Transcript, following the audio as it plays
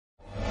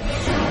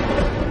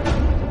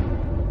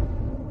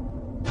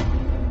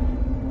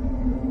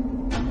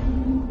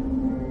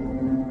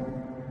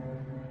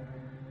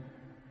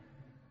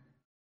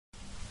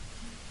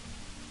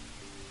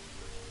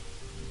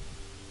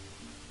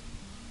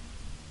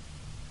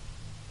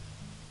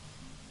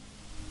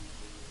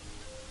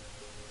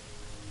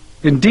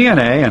In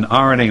DNA and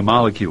RNA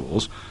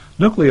molecules,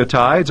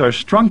 nucleotides are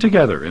strung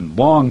together in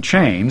long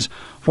chains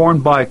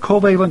formed by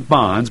covalent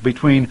bonds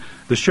between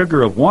the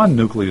sugar of one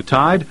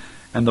nucleotide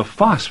and the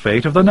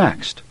phosphate of the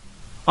next.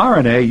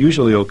 RNA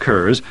usually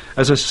occurs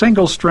as a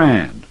single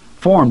strand,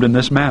 formed in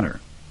this manner.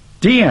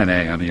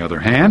 DNA, on the other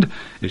hand,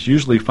 is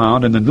usually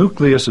found in the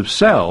nucleus of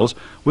cells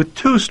with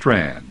two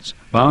strands,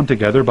 bound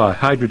together by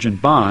hydrogen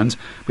bonds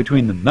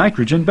between the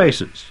nitrogen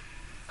bases.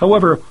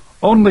 However,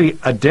 only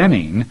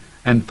adenine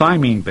and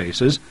thymine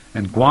bases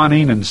and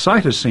guanine and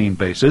cytosine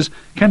bases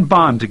can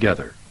bond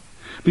together.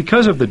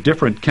 Because of the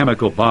different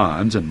chemical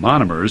bonds and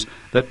monomers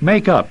that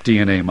make up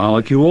DNA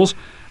molecules,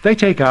 they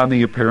take on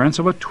the appearance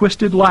of a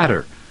twisted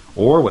ladder,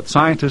 or what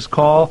scientists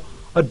call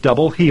a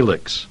double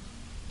helix.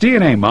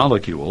 DNA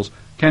molecules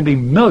can be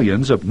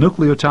millions of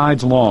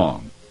nucleotides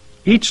long.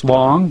 Each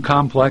long,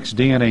 complex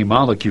DNA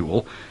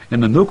molecule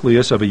in the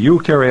nucleus of a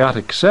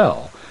eukaryotic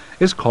cell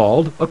is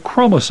called a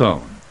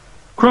chromosome.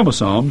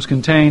 Chromosomes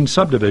contain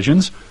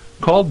subdivisions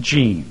called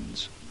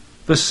genes.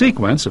 The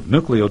sequence of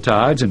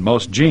nucleotides in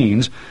most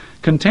genes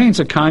contains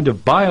a kind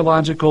of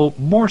biological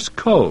Morse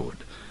code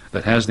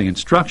that has the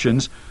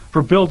instructions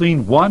for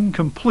building one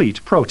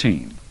complete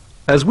protein.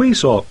 As we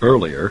saw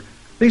earlier,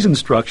 these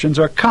instructions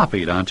are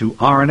copied onto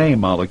RNA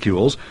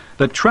molecules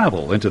that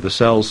travel into the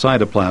cell's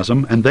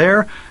cytoplasm and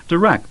there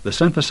direct the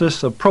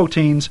synthesis of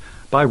proteins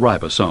by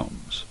ribosomes.